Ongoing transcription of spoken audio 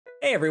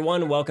Hey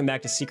everyone, welcome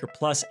back to Seeker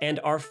Plus and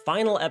our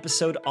final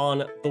episode on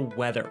the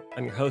weather.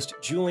 I'm your host,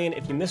 Julian.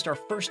 If you missed our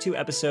first two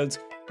episodes,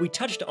 we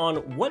touched on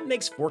what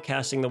makes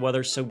forecasting the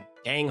weather so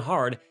dang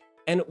hard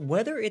and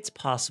whether it's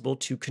possible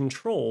to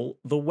control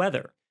the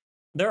weather.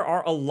 There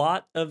are a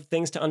lot of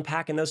things to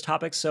unpack in those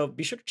topics, so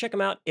be sure to check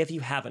them out if you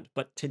haven't.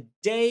 But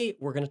today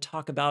we're going to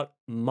talk about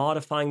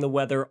modifying the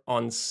weather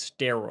on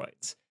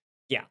steroids.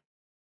 Yeah,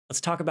 let's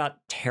talk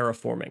about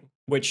terraforming,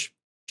 which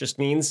just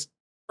means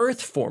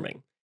earth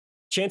forming.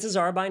 Chances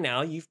are by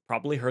now you've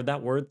probably heard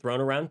that word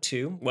thrown around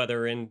too,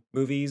 whether in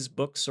movies,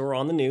 books, or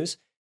on the news.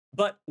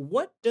 But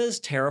what does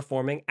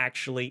terraforming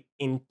actually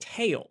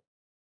entail?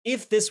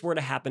 If this were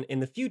to happen in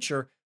the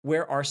future,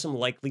 where are some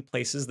likely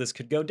places this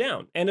could go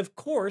down? And of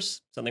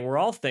course, something we're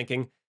all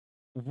thinking,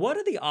 what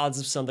are the odds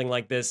of something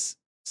like this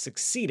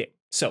succeeding?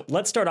 So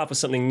let's start off with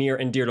something near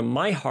and dear to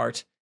my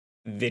heart,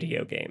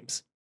 video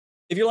games.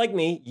 If you're like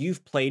me,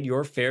 you've played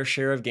your fair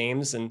share of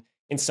games, and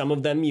in some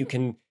of them you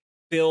can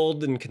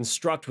build and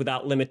construct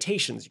without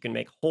limitations. You can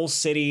make whole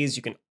cities,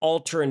 you can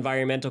alter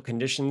environmental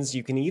conditions,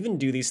 you can even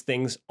do these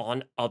things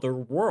on other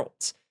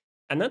worlds.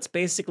 And that's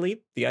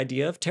basically the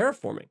idea of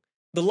terraforming.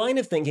 The line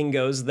of thinking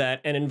goes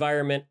that an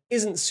environment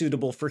isn't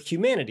suitable for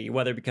humanity,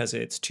 whether because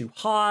it's too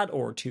hot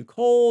or too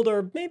cold,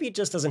 or maybe it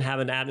just doesn't have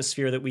an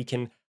atmosphere that we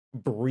can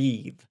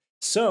breathe.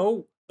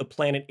 So the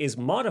planet is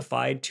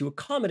modified to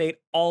accommodate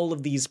all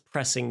of these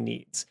pressing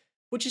needs,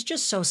 which is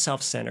just so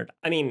self-centered.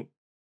 I mean,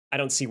 I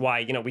don't see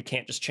why, we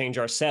can't just change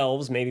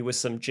ourselves, maybe with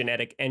some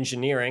genetic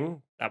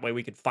engineering. That way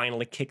we could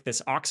finally kick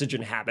this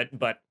oxygen habit,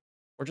 but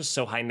we're just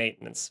so high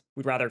maintenance.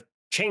 We'd rather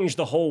change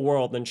the whole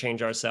world than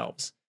change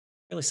ourselves.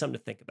 Really something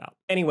to think about.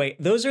 Anyway,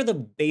 those are the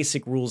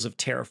basic rules of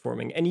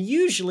terraforming, and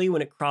usually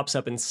when it crops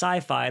up in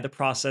sci-fi, the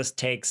process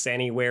takes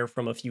anywhere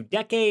from a few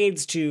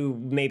decades to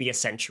maybe a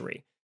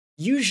century.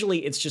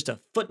 Usually it's just a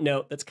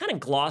footnote that's kind of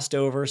glossed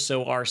over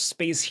so our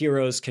space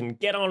heroes can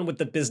get on with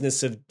the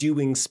business of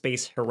doing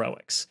space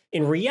heroics.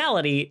 In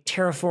reality,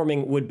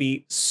 terraforming would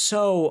be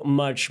so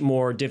much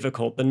more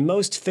difficult than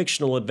most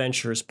fictional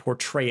adventures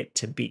portray it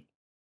to be.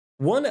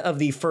 One of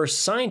the first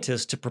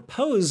scientists to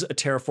propose a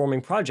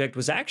terraforming project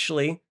was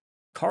actually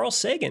Carl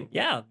Sagan.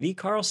 Yeah, the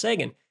Carl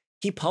Sagan.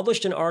 He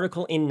published an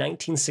article in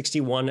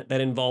 1961 that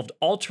involved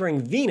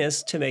altering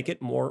Venus to make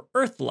it more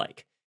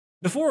Earth-like.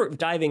 Before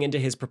diving into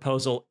his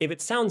proposal, if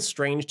it sounds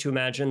strange to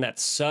imagine that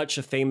such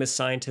a famous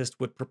scientist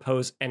would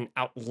propose an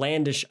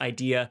outlandish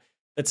idea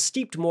that's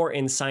steeped more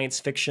in science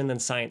fiction than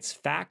science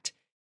fact,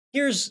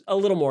 here's a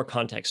little more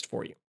context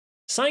for you.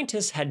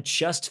 Scientists had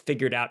just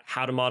figured out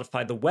how to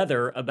modify the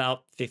weather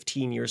about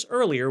 15 years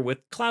earlier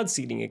with cloud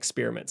seeding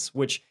experiments,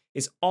 which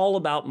is all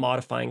about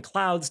modifying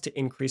clouds to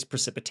increase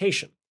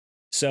precipitation.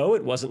 So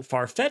it wasn't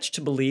far-fetched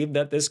to believe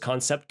that this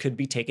concept could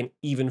be taken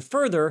even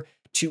further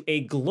to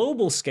a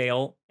global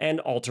scale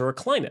and alter a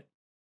climate.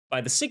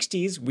 By the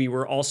 60s, we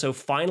were also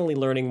finally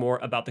learning more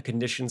about the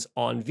conditions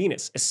on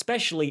Venus,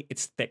 especially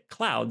its thick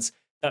clouds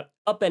that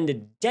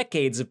upended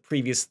decades of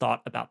previous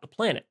thought about the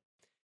planet.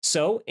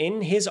 So,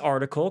 in his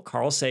article,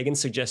 Carl Sagan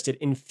suggested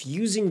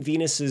infusing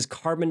Venus's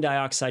carbon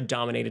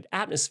dioxide-dominated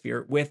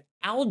atmosphere with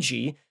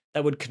algae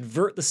that would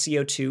convert the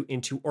CO2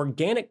 into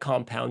organic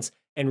compounds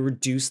and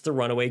reduce the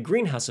runaway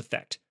greenhouse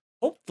effect,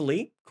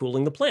 hopefully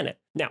cooling the planet.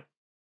 Now,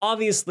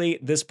 obviously,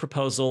 this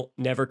proposal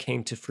never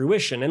came to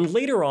fruition, and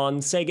later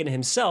on, Sagan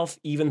himself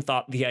even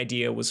thought the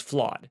idea was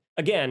flawed.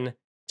 Again,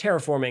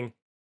 terraforming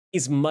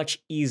is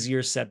much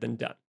easier said than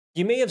done.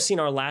 You may have seen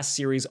our last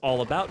series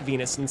all about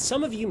Venus, and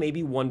some of you may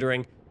be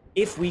wondering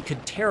if we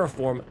could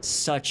terraform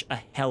such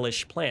a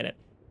hellish planet.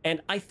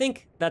 And I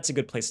think that's a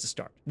good place to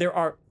start. There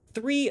are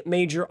three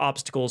major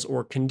obstacles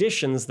or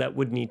conditions that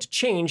would need to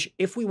change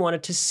if we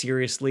wanted to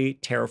seriously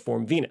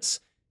terraform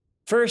Venus.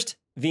 First,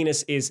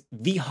 Venus is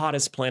the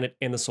hottest planet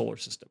in the solar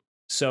system,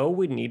 so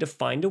we'd need to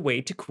find a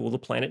way to cool the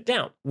planet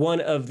down.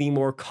 One of the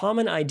more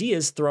common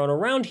ideas thrown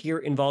around here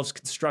involves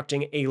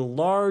constructing a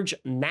large,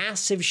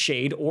 massive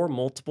shade or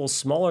multiple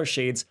smaller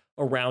shades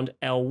around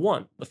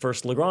L1, the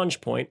first Lagrange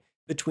point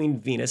between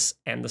Venus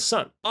and the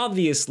Sun.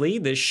 Obviously,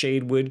 this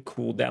shade would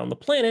cool down the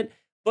planet,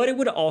 but it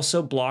would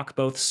also block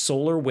both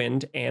solar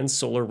wind and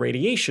solar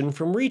radiation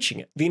from reaching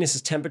it.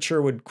 Venus's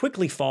temperature would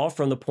quickly fall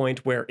from the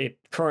point where it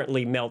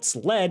currently melts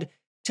lead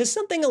to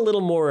something a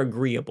little more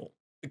agreeable.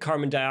 The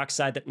carbon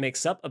dioxide that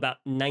makes up about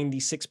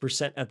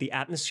 96% of the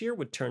atmosphere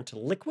would turn to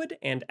liquid,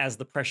 and as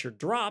the pressure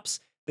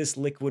drops, this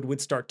liquid would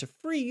start to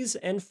freeze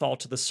and fall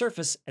to the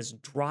surface as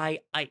dry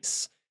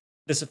ice.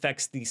 This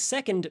affects the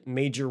second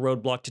major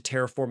roadblock to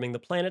terraforming the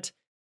planet,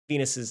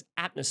 Venus's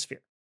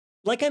atmosphere.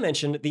 Like I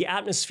mentioned, the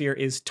atmosphere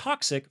is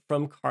toxic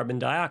from carbon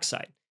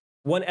dioxide.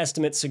 One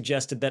estimate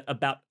suggested that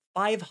about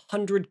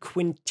 500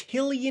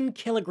 quintillion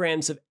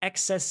kilograms of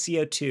excess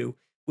CO2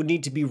 would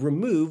need to be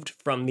removed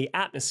from the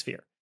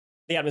atmosphere.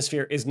 The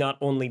atmosphere is not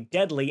only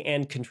deadly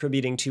and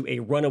contributing to a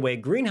runaway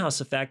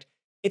greenhouse effect,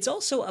 it's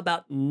also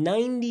about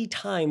 90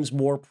 times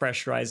more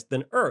pressurized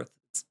than Earth.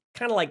 It's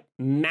kind of like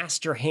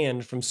Master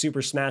Hand from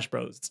Super Smash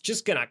Bros. It's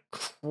just gonna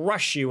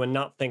crush you and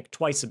not think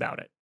twice about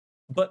it.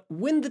 But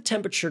when the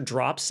temperature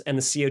drops and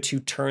the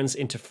CO2 turns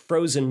into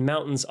frozen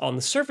mountains on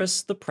the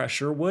surface, the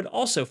pressure would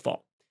also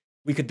fall.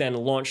 We could then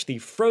launch the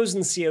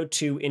frozen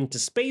CO2 into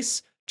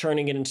space,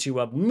 turning it into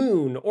a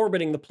moon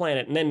orbiting the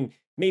planet, and then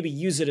maybe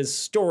use it as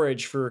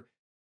storage for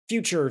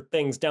future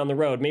things down the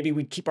road. Maybe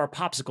we'd keep our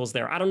popsicles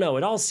there. I don't know.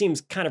 It all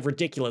seems kind of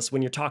ridiculous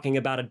when you're talking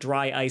about a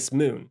dry ice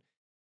moon.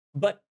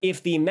 But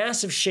if the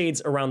massive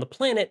shades around the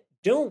planet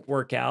don't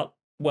work out,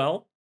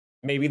 well,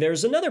 maybe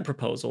there's another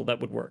proposal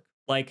that would work,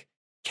 like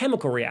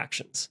chemical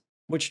reactions,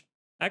 which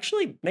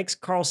actually makes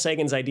Carl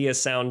Sagan's idea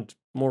sound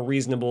more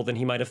reasonable than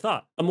he might have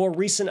thought. A more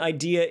recent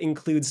idea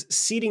includes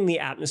seeding the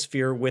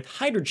atmosphere with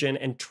hydrogen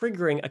and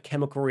triggering a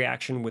chemical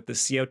reaction with the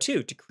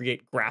CO2 to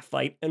create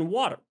graphite and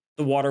water.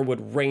 The water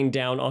would rain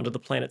down onto the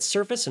planet's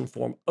surface and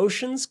form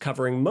oceans,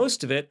 covering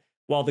most of it,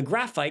 while the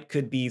graphite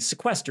could be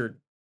sequestered.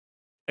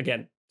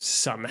 Again,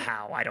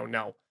 somehow, I don't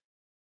know.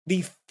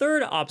 The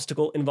third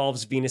obstacle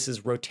involves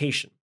Venus's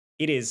rotation.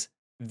 It is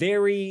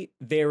very,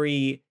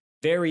 very,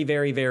 very,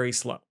 very, very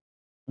slow,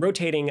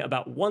 rotating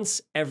about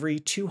once every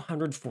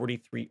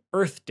 243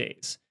 Earth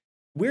days.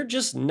 We're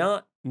just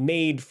not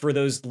made for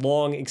those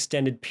long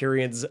extended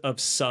periods of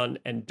sun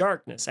and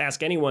darkness.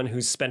 Ask anyone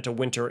who's spent a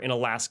winter in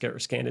Alaska or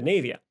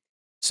Scandinavia.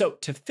 So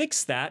to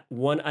fix that,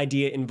 one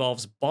idea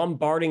involves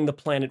bombarding the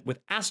planet with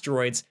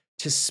asteroids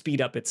to speed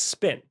up its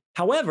spin.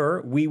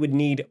 However, we would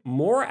need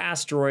more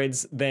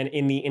asteroids than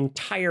in the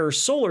entire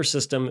solar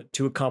system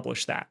to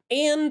accomplish that.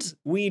 And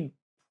we'd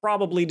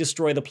probably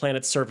destroy the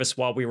planet's surface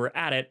while we were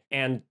at it,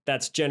 and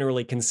that's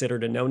generally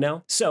considered a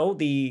no-no. So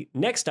the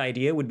next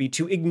idea would be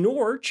to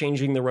ignore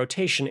changing the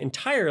rotation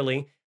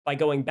entirely by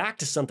going back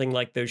to something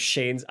like those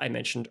shades I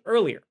mentioned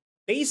earlier.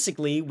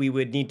 Basically, we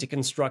would need to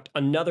construct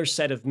another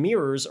set of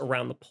mirrors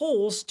around the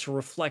poles to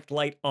reflect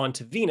light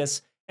onto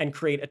Venus and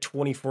create a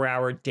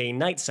 24-hour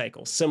day-night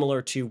cycle,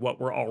 similar to what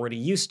we're already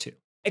used to.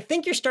 I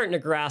think you're starting to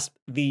grasp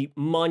the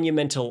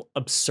monumental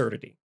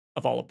absurdity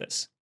of all of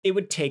this. It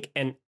would take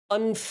an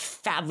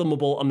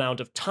unfathomable amount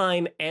of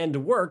time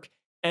and work,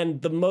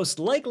 and the most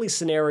likely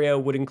scenario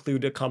would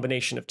include a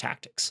combination of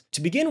tactics.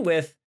 To begin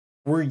with,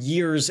 we're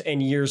years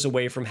and years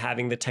away from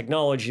having the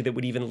technology that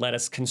would even let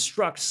us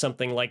construct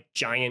something like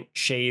giant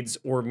shades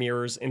or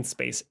mirrors in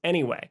space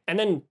anyway. And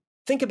then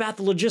think about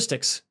the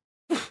logistics.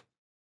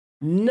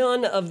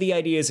 None of the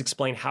ideas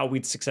explain how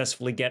we'd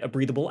successfully get a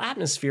breathable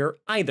atmosphere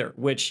either,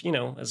 which,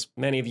 as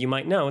many of you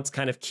might know, it's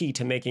kind of key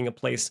to making a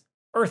place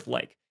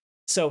Earth-like.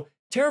 So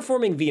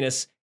terraforming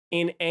Venus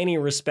in any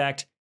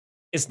respect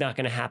is not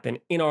going to happen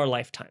in our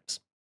lifetimes,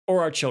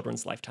 or our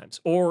children's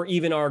lifetimes, or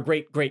even our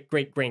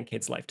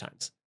great-great-great-grandkids'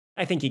 lifetimes.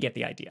 I think you get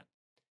the idea.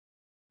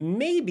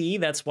 Maybe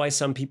that's why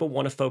some people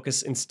want to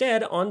focus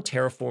instead on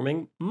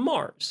terraforming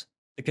Mars.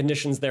 The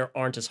conditions there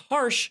aren't as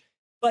harsh,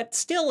 but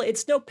still,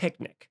 it's no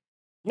picnic.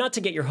 Not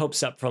to get your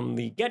hopes up from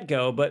the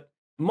get-go, but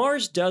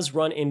Mars does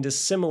run into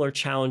similar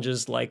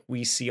challenges like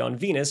we see on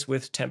Venus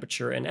with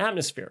temperature and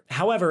atmosphere.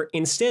 However,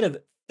 instead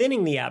of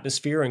thinning the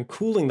atmosphere and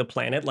cooling the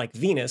planet like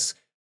Venus,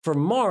 for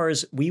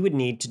Mars, we would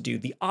need to do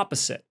the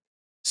opposite.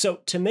 So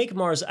to make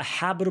Mars a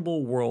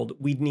habitable world,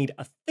 we'd need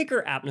a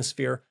thicker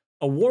atmosphere,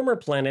 a warmer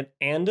planet,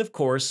 and of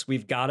course,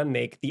 we've got to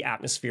make the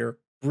atmosphere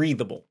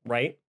breathable,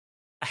 right?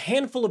 A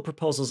handful of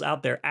proposals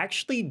out there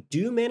actually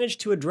do manage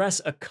to address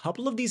a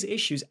couple of these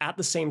issues at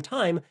the same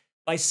time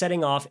by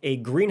setting off a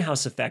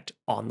greenhouse effect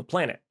on the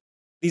planet.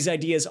 These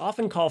ideas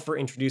often call for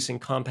introducing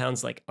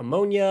compounds like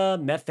ammonia,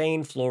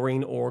 methane,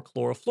 fluorine, or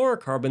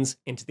chlorofluorocarbons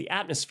into the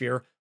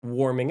atmosphere,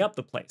 warming up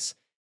the place.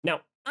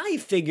 Now, I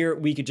figure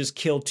we could just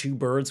kill two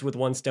birds with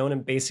one stone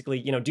and basically,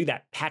 do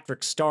that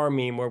Patrick Star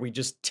meme where we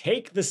just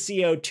take the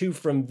CO2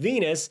 from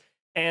Venus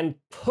and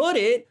put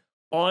it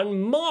on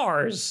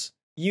Mars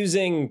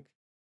using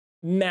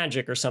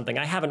magic or something.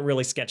 I haven't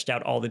really sketched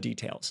out all the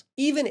details.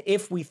 Even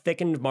if we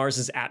thickened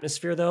Mars's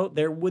atmosphere, though,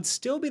 there would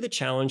still be the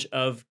challenge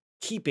of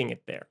keeping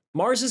it there.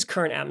 Mars's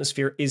current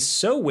atmosphere is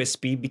so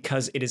wispy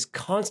because it is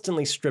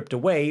constantly stripped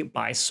away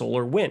by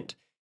solar wind.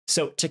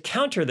 So to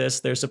counter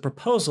this, there's a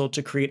proposal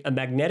to create a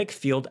magnetic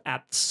field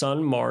at the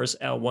Sun-Mars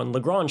L1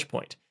 Lagrange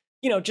point.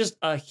 Just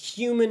a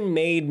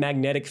human-made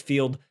magnetic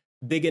field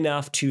big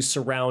enough to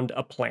surround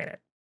a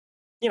planet.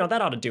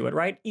 That ought to do it,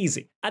 right?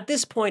 Easy. At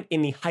this point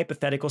in the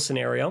hypothetical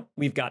scenario,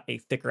 we've got a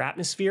thicker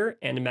atmosphere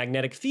and a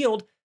magnetic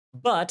field,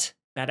 but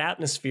that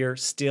atmosphere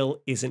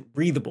still isn't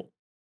breathable.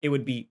 It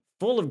would be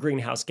full of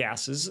greenhouse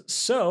gases,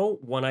 so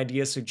one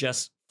idea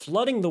suggests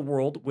flooding the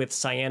world with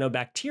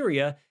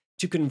cyanobacteria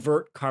to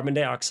convert carbon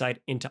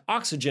dioxide into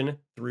oxygen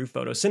through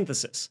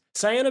photosynthesis.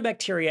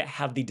 Cyanobacteria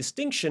have the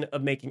distinction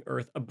of making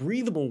Earth a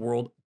breathable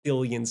world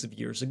billions of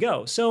years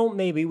ago, so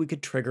maybe we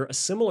could trigger a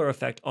similar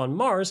effect on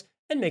Mars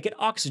and make it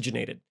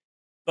oxygenated.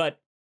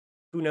 But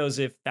who knows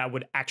if that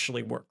would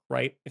actually work,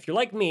 right? If you're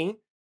like me,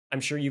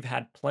 I'm sure you've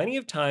had plenty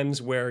of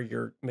times where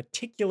your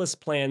meticulous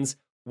plans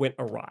went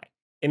awry.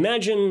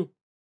 Imagine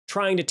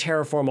trying to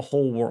terraform a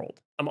whole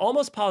world. I'm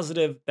almost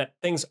positive that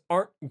things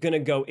aren't going to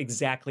go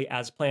exactly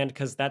as planned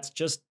because that's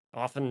just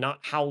often not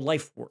how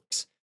life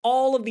works.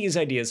 All of these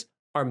ideas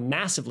are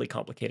massively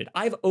complicated.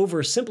 I've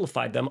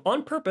oversimplified them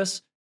on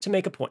purpose to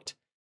make a point.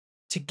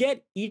 To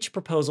get each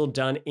proposal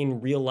done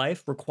in real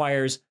life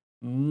requires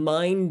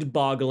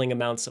mind-boggling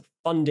amounts of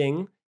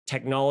funding,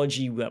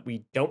 technology that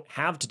we don't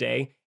have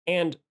today,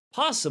 and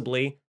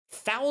possibly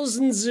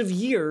thousands of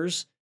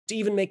years to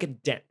even make a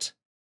dent.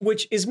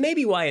 Which is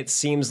maybe why it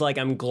seems like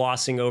I'm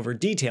glossing over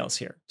details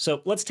here.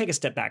 So let's take a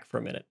step back for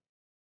a minute.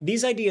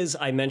 These ideas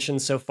I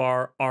mentioned so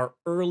far are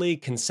early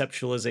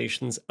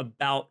conceptualizations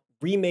about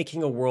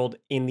remaking a world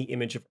in the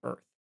image of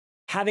Earth.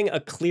 Having a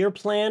clear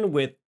plan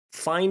with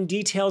fine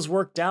details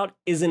worked out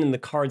isn't in the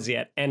cards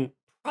yet, and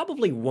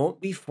probably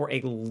won't be for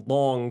a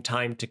long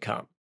time to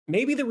come.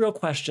 Maybe the real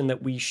question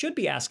that we should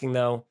be asking,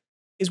 though,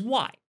 is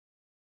why?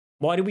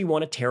 Why do we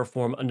want to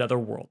terraform another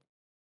world?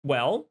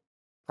 Well,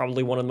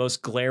 probably one of the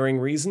most glaring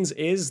reasons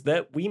is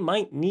that we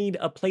might need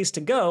a place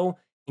to go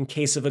in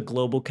case of a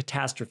global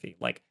catastrophe,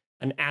 like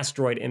an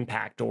asteroid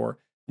impact or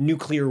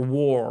nuclear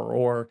war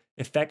or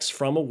effects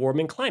from a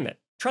warming climate.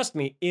 Trust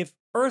me, if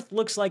Earth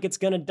looks like it's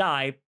gonna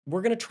die,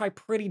 we're gonna try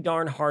pretty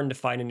darn hard to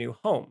find a new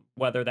home,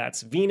 whether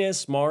that's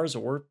Venus, Mars,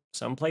 or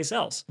someplace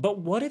else. But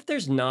what if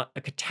there's not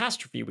a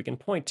catastrophe we can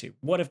point to?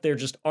 What if there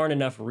just aren't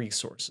enough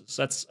resources?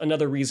 That's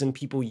another reason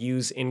people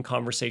use in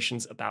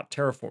conversations about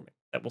terraforming,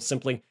 that we'll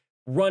simply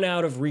run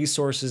out of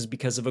resources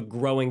because of a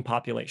growing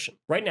population.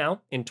 Right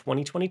now, in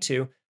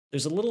 2022,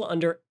 there's a little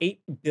under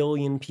 8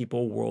 billion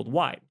people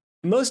worldwide.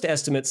 Most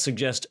estimates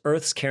suggest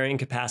Earth's carrying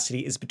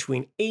capacity is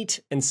between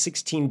 8 and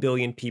 16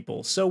 billion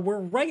people, so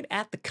we're right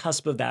at the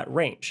cusp of that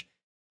range.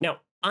 Now,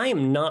 I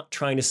am not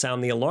trying to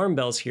sound the alarm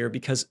bells here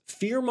because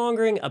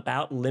fear-mongering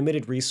about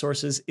limited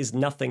resources is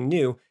nothing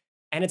new,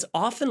 and it's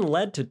often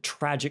led to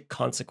tragic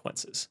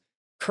consequences.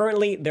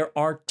 Currently, there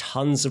are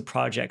tons of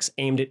projects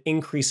aimed at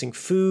increasing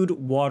food,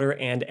 water,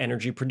 and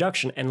energy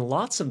production, and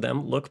lots of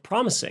them look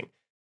promising.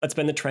 That's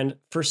been the trend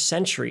for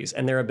centuries,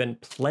 and there have been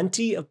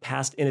plenty of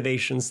past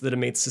innovations that have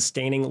made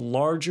sustaining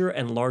larger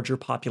and larger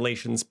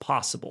populations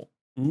possible.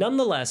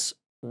 Nonetheless,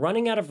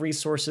 running out of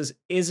resources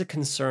is a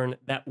concern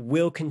that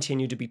will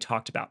continue to be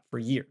talked about for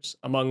years,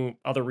 among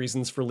other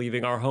reasons for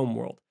leaving our home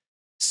world.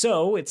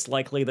 So it's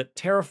likely that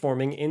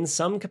terraforming in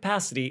some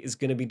capacity is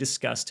going to be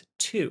discussed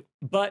too.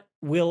 But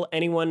will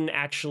anyone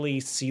actually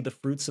see the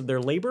fruits of their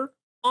labor?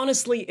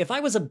 Honestly, if I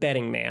was a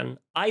betting man,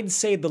 I'd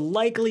say the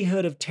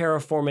likelihood of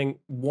terraforming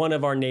one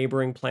of our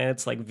neighboring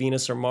planets like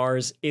Venus or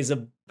Mars is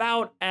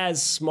about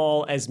as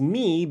small as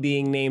me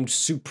being named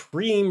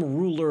Supreme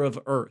Ruler of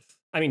Earth.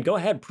 I mean, go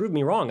ahead, prove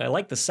me wrong. I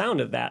like the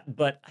sound of that,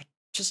 but I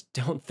just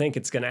don't think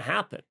it's going to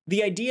happen.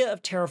 The idea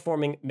of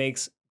terraforming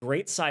makes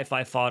great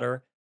sci-fi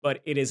fodder,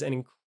 but it is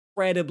an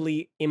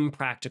incredibly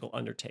impractical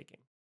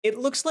undertaking. It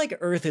looks like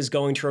Earth is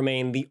going to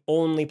remain the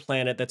only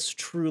planet that's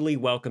truly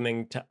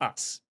welcoming to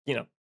us,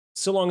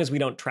 so long as we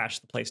don't trash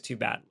the place too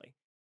badly.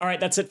 All right,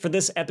 that's it for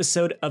this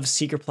episode of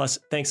Seeker Plus.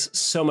 Thanks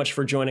so much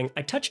for joining.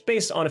 I touched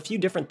base on a few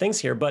different things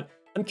here, but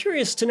I'm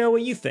curious to know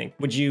what you think.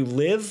 Would you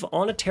live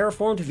on a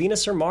terraformed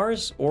Venus or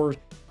Mars, or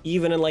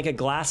even in like a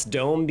glass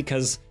dome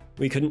because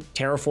we couldn't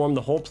terraform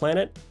the whole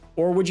planet?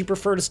 Or would you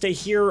prefer to stay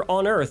here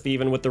on Earth,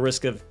 even with the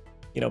risk of,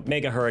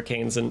 mega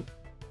hurricanes and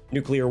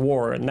nuclear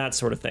war and that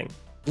sort of thing?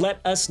 Let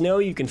us know.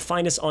 You can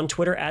find us on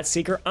Twitter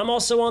 @Seeker. I'm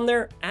also on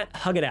there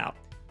 @HugItOut.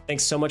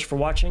 Thanks so much for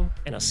watching,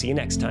 and I'll see you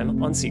next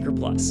time on Seeker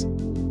Plus.